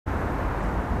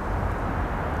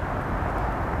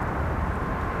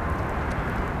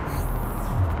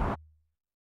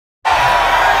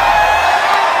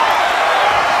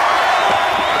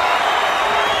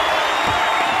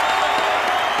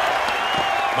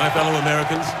My fellow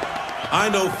Americans, I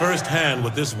know firsthand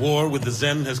what this war with the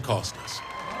Zen has cost us.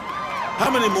 How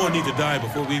many more need to die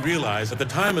before we realize that the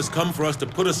time has come for us to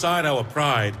put aside our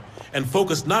pride and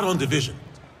focus not on division,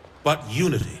 but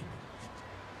unity?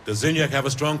 Does Zinyak have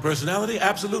a strong personality?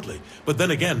 Absolutely. But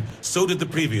then again, so did the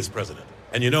previous president.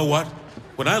 And you know what?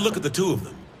 When I look at the two of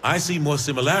them, I see more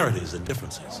similarities than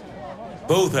differences.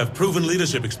 Both have proven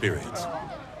leadership experience.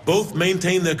 Both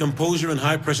maintain their composure in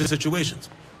high-pressure situations.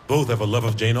 Both have a love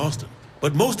of Jane Austen.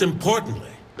 But most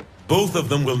importantly, both of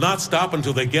them will not stop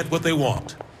until they get what they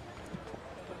want.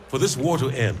 For this war to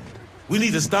end, we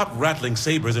need to stop rattling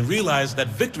sabers and realize that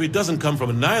victory doesn't come from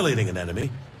annihilating an enemy,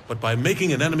 but by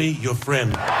making an enemy your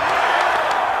friend.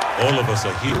 All of us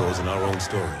are heroes in our own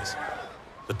stories.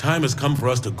 The time has come for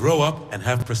us to grow up and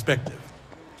have perspective.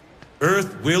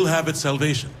 Earth will have its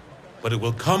salvation, but it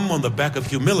will come on the back of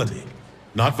humility,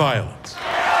 not violence.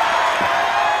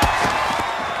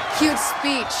 Cute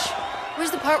speech.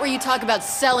 Where's the part where you talk about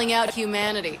selling out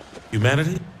humanity?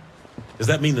 Humanity? Does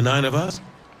that mean the 9 of us?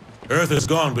 Earth is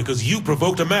gone because you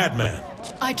provoked a madman.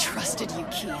 I trusted you,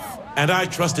 Keith. And I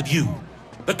trusted you.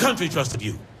 The country trusted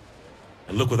you.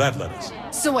 And look where that led us.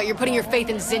 So what, you're putting your faith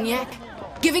in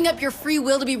Zinyak? Giving up your free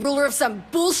will to be ruler of some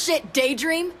bullshit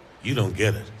daydream? You don't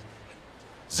get it.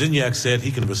 Zinyak said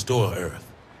he can restore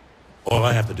Earth. All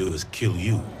I have to do is kill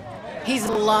you. He's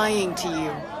lying to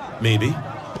you. Maybe,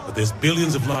 but there's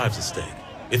billions of lives at stake.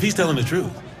 If he's telling the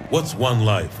truth, what's one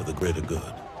life for the greater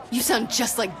good? You sound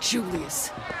just like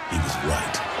Julius. He was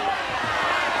right.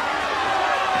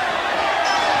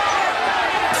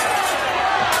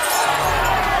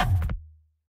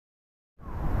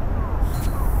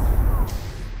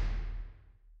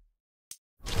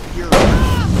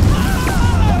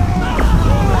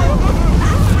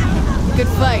 Good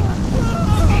fight.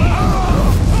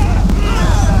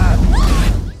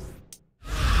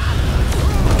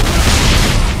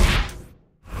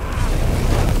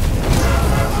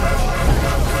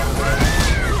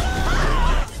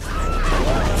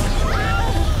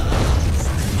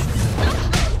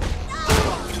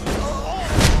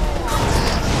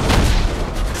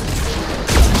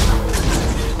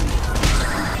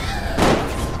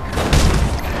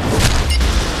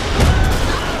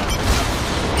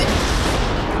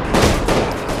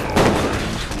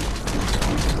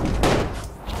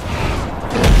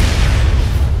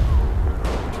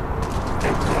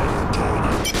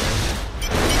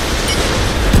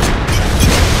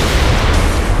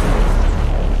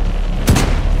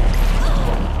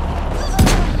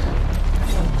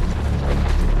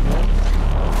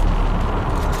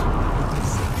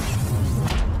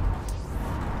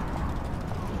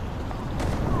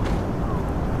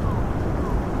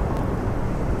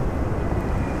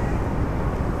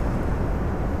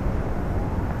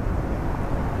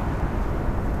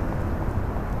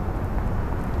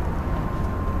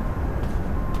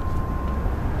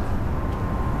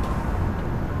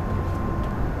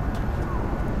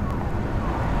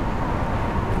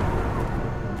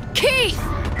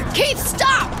 Keith,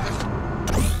 stop!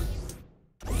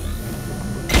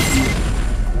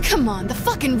 Come on, the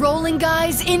fucking rolling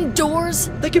guys, indoors?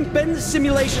 They can bend the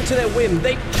simulation to their whim.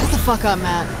 Shut the fuck up,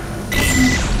 Matt.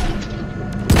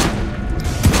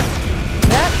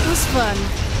 That was fun.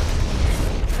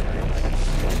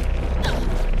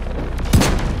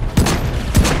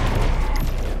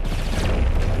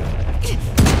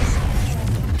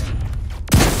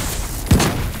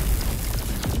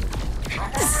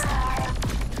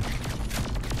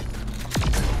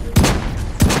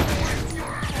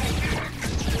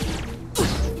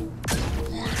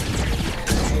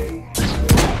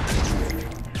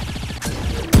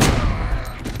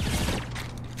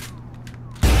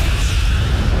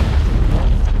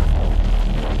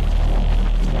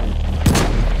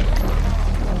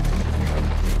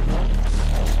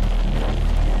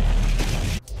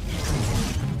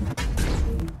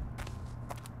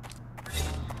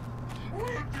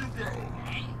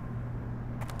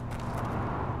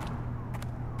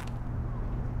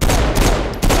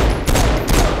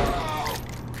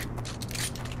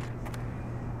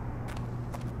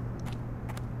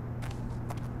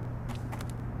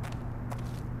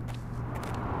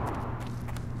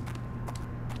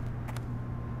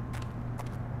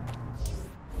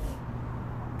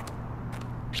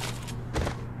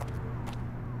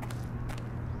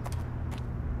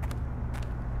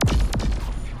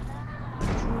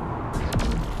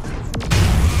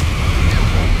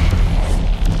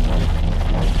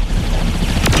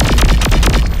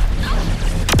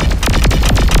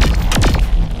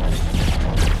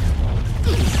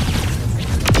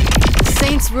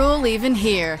 Rule even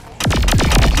here.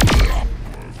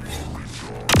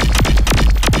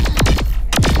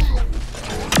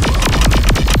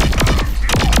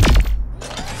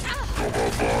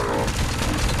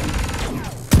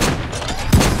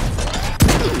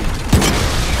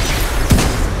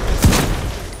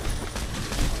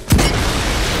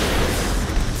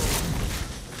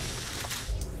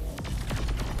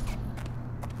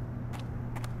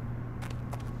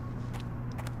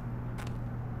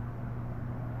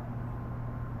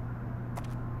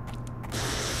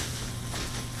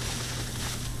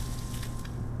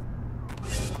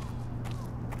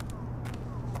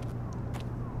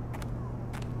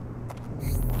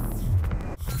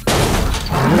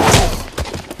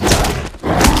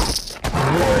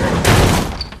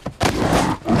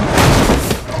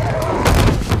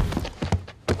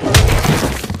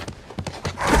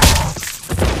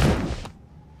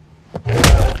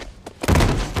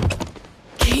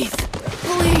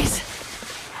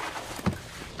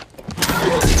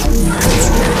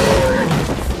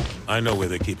 I know where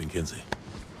they're keeping Kinsey.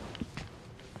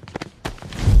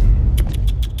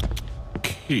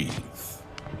 Keith,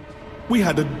 we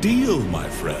had a deal, my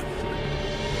friend.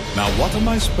 Now what am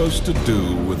I supposed to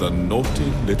do with a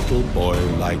naughty little boy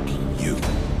like you?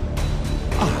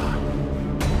 Ah,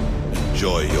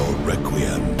 enjoy your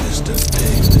requiem, Mr.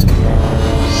 David.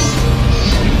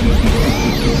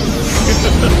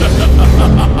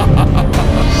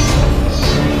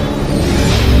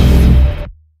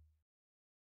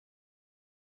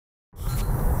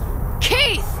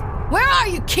 Keith! Where are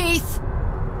you, Keith?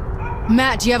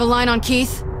 Matt, do you have a line on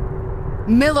Keith?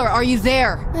 Miller, are you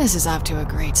there? This is off to a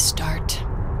great start.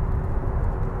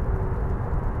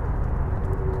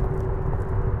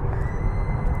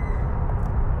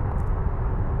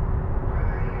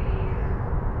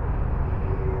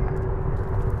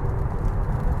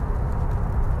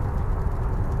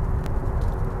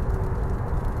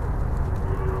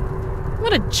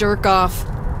 What a jerk-off.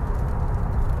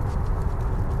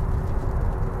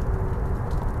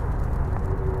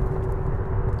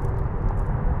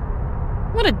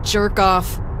 What a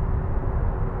jerk-off.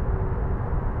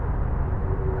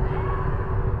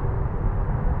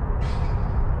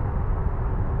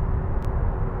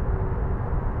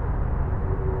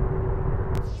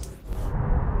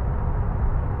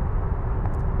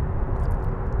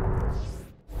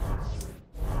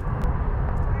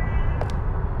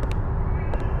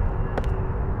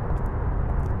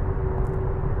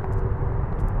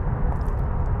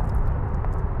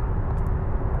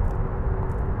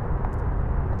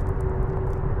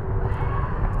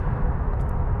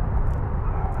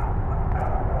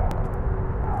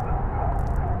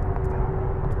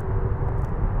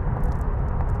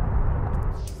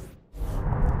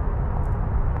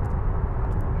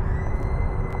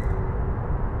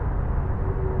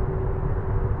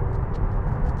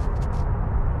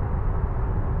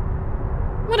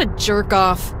 What a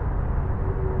jerk-off.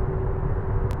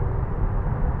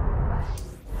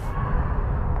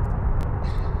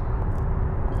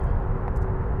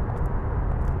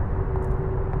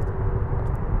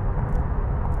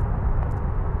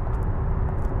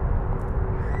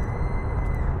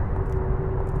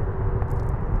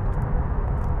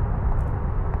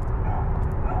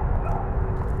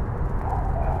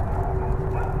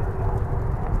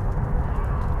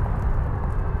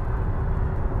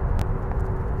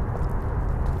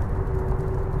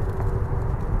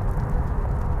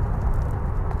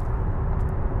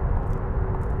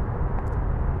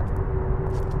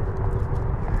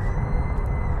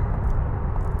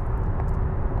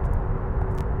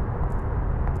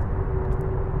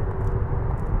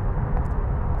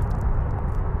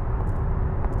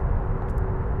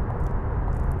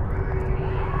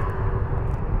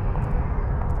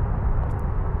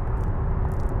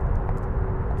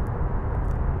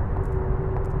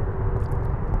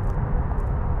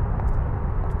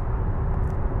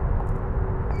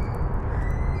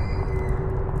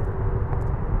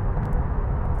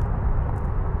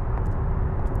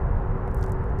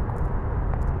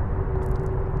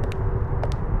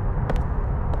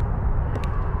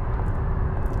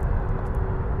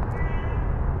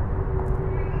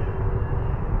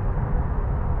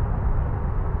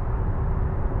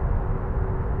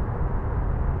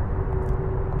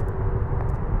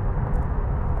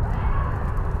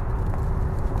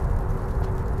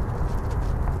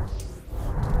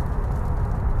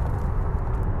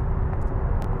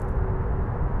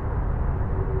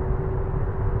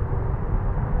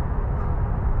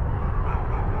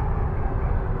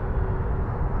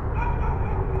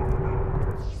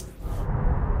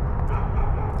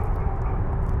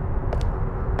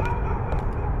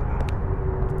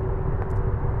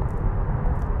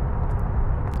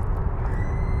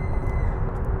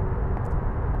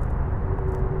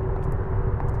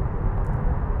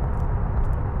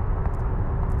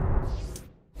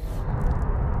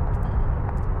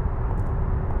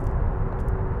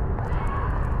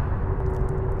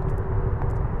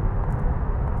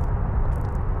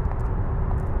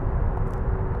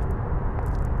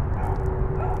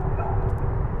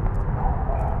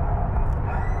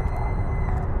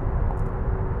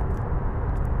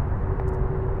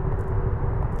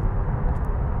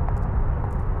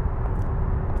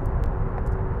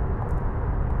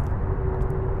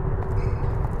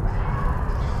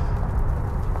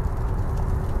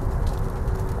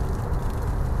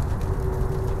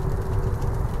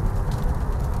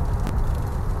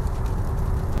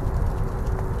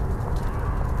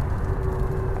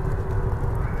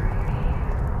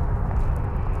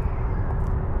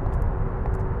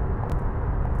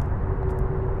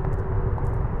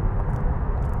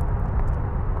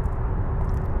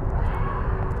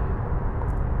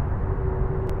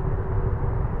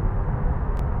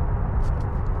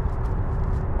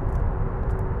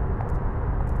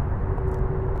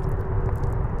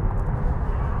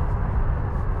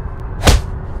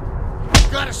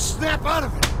 gotta snap out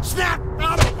of it! Snap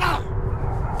out of it!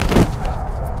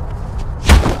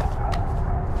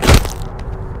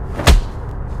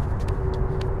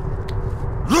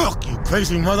 Look, you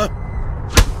crazy mother!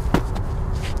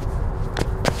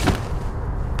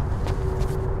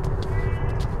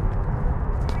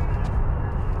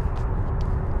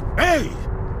 Hey!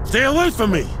 Stay away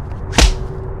from me!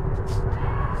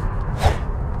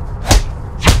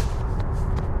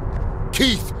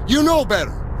 Keith, you know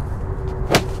better!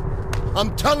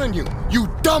 I'm telling you, you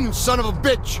dumb son of a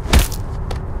bitch!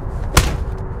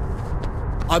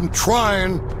 I'm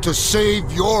trying to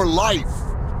save your life!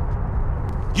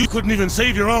 You couldn't even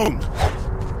save your own!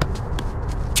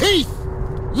 Keith!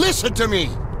 Listen to me!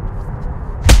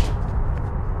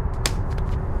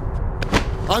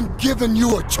 I'm giving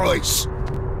you a choice!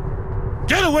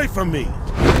 Get away from me!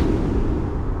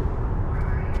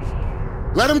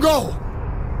 Let him go!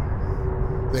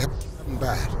 They have him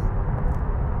bad.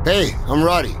 Hey, I'm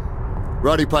Roddy.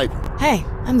 Roddy Piper. Hey,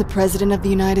 I'm the President of the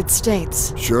United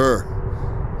States. Sure.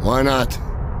 Why not?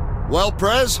 Well,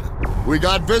 Prez, we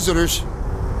got visitors.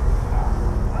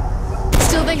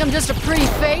 Still think I'm just a pretty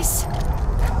face?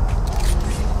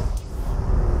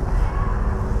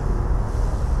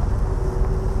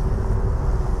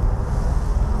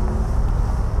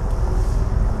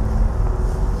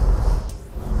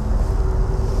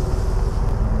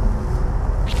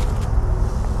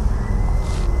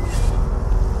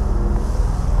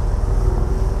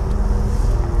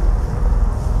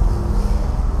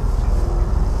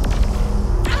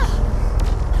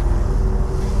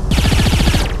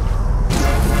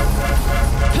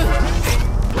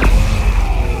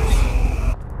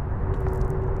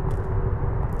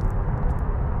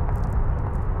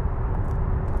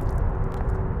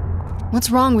 What's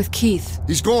wrong with Keith?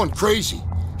 He's going crazy.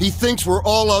 He thinks we're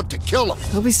all out to kill him.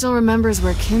 Hope he still remembers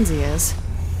where Kinsey is.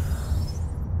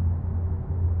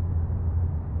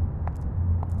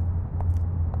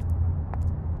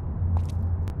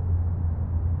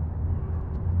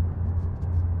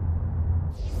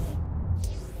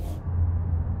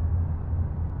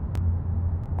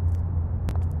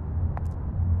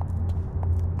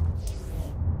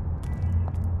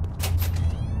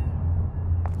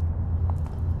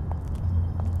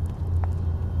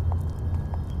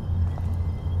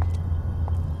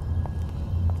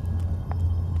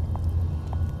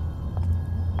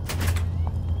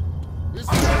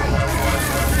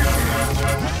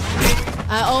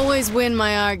 I always win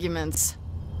my arguments.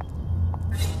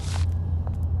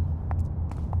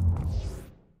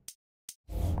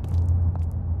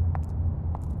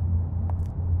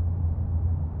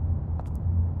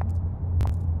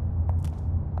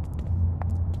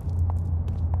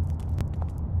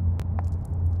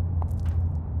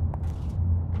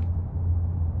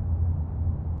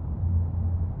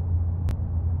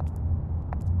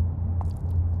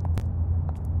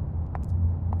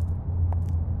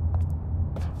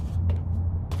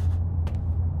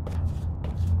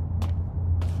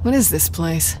 What is this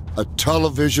place? A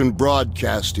television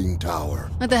broadcasting tower.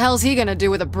 What the hell's he gonna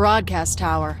do with a broadcast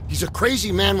tower? He's a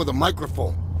crazy man with a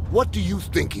microphone. What do you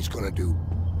think he's gonna do?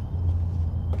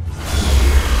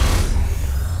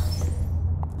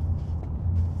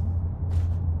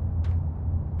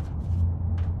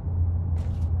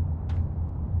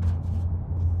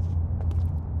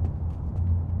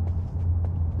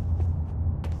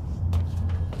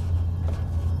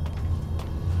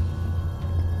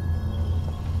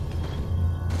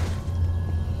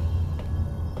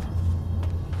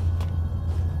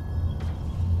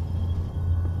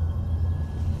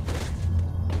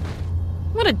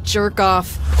 What a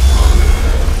jerk-off.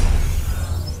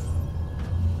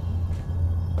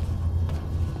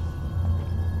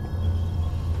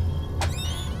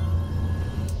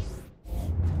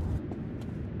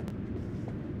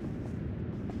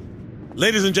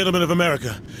 Ladies and gentlemen of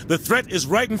America, the threat is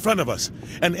right in front of us.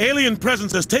 An alien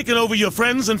presence has taken over your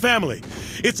friends and family.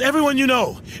 It's everyone you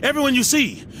know, everyone you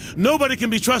see. Nobody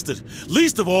can be trusted,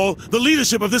 least of all, the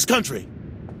leadership of this country.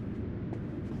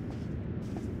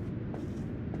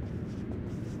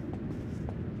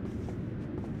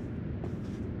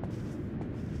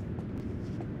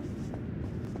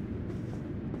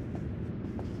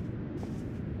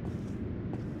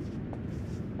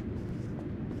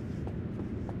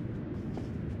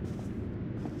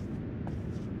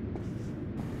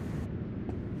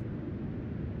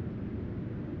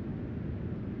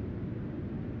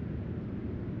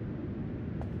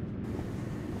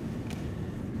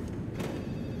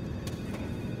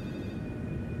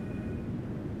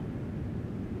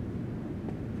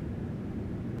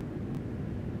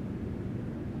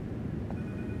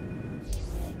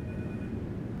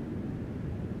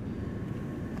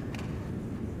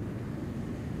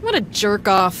 What a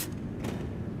jerk-off.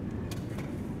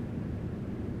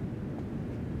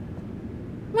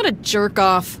 What a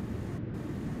jerk-off.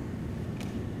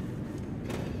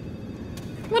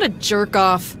 What a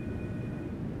jerk-off.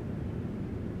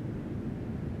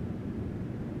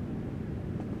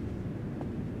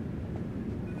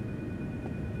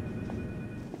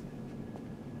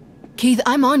 Keith,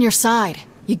 I'm on your side.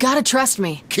 You gotta trust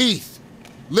me. Keith,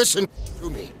 listen to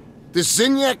me. This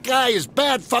Zinyak guy is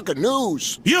bad fucking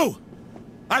news. You!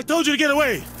 I told you to get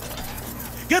away!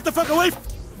 Get the fuck away from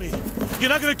me! You're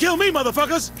not gonna kill me,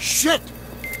 motherfuckers! Shit!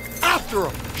 After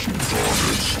him!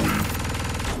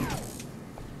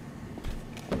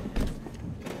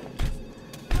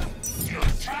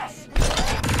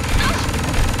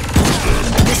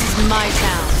 This is my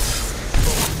town.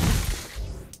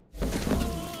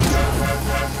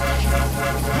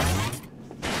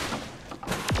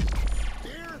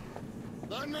 Here,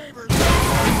 the neighbors.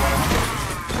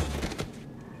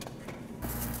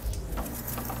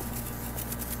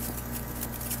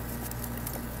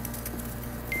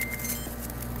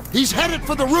 He's headed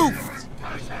for the roof!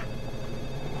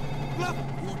 Look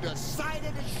who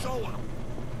decided to show up!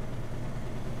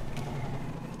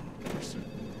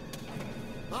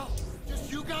 Oh, just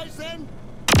you guys then?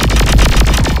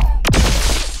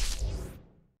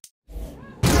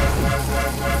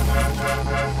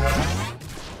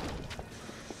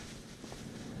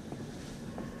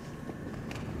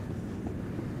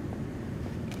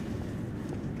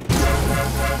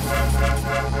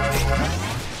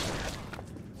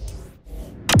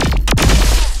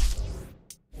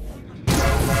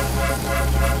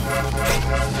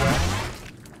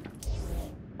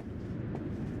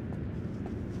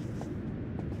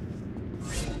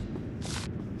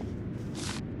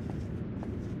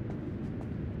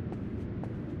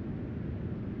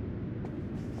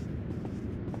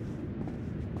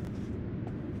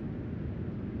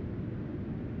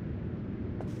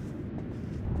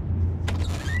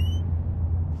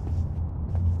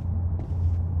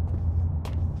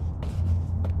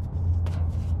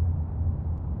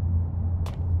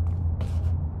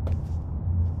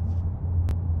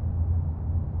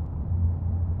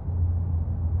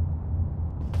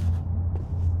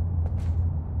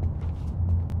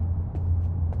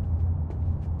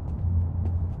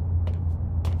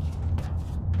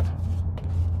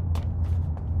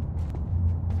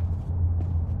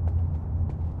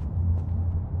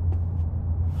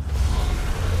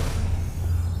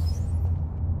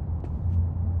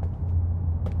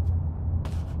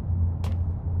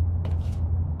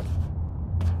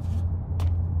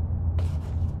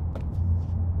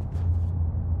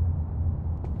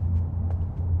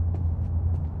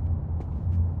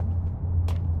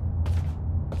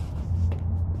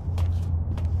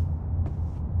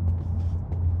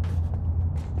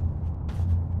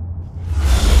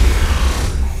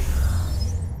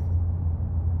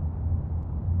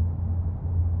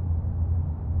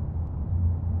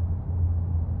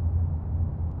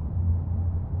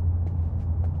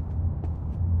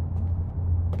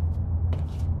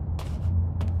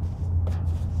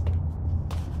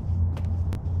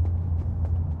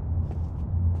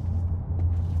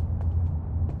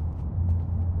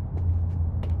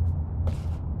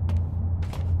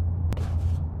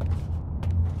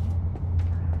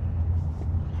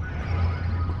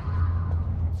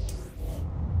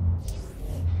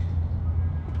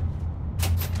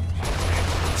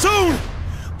 Soon,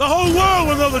 the whole world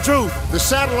will know the truth. The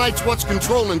satellite's what's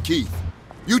controlling Keith.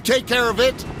 You take care of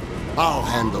it, I'll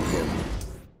handle him.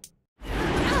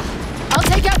 I'll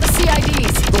take out the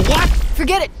CIDs. The what?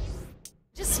 Forget it.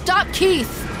 Just stop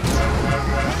Keith.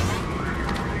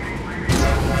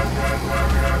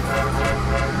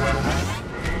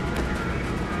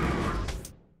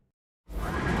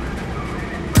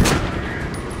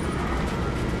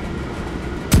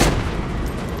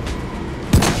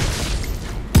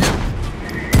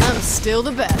 I'm still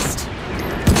the best.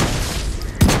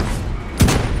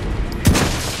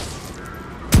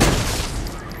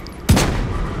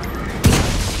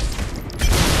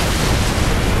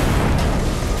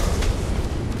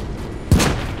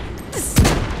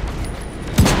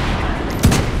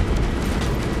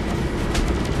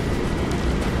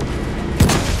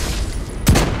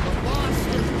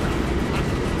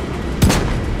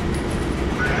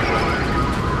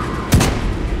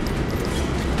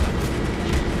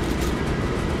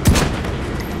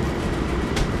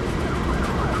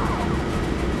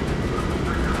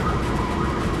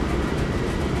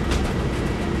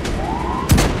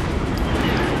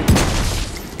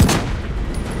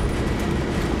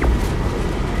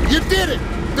 You did it!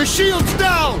 The shield's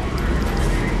down!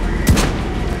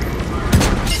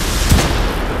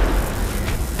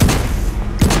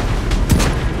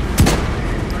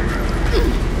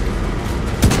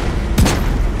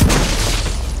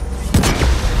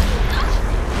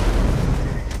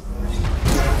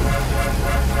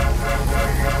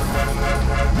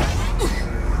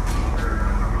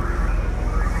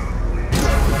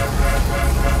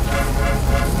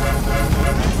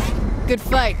 Good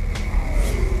fight.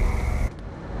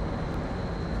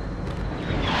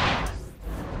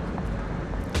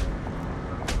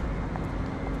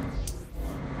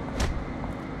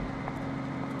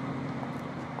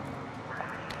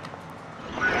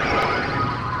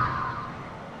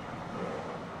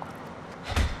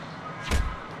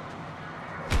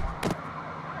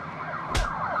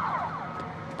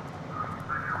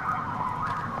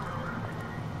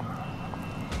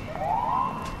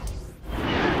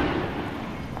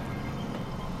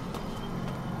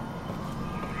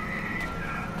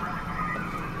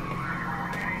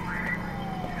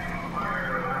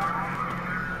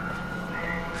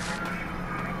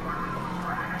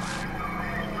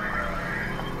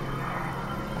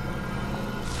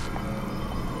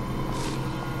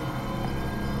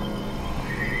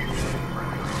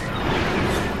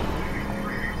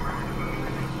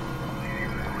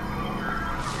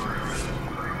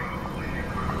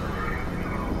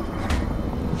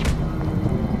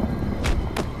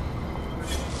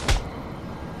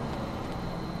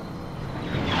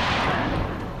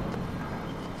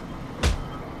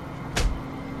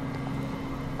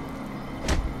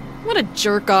 What a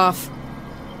jerk-off.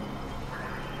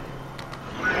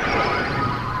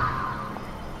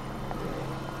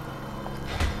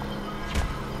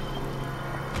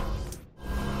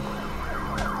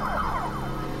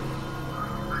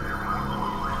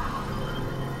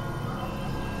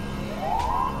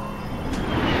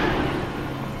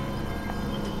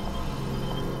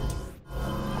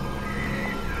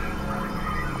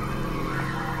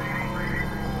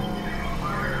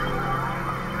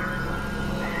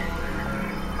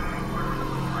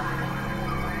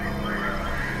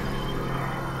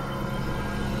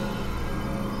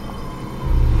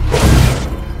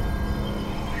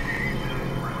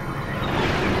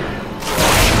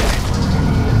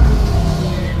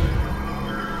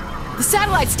 The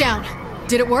satellite's down.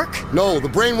 Did it work? No, the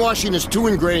brainwashing is too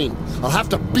ingrained. I'll have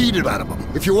to beat it out of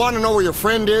them. If you want to know where your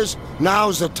friend is,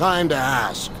 now's the time to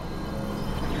ask.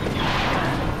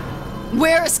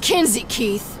 Where is Kinsey,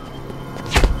 Keith?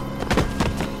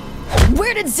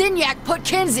 Where did Zinyak put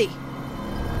Kinsey?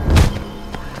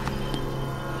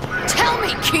 Tell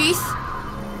me, Keith!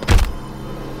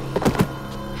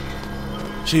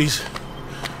 She's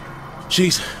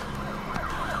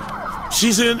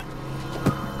in...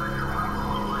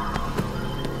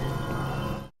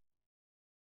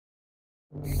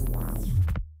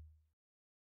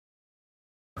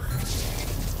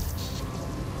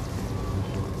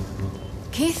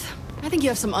 Keith, I think you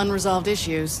have some unresolved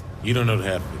issues. You don't know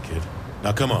half of it, kid.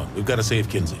 Now come on, we've got to save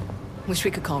Kinsey. Wish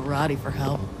we could call Roddy for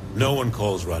help. No one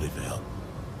calls Roddy for help.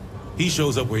 He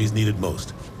shows up where he's needed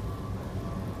most.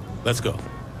 Let's go.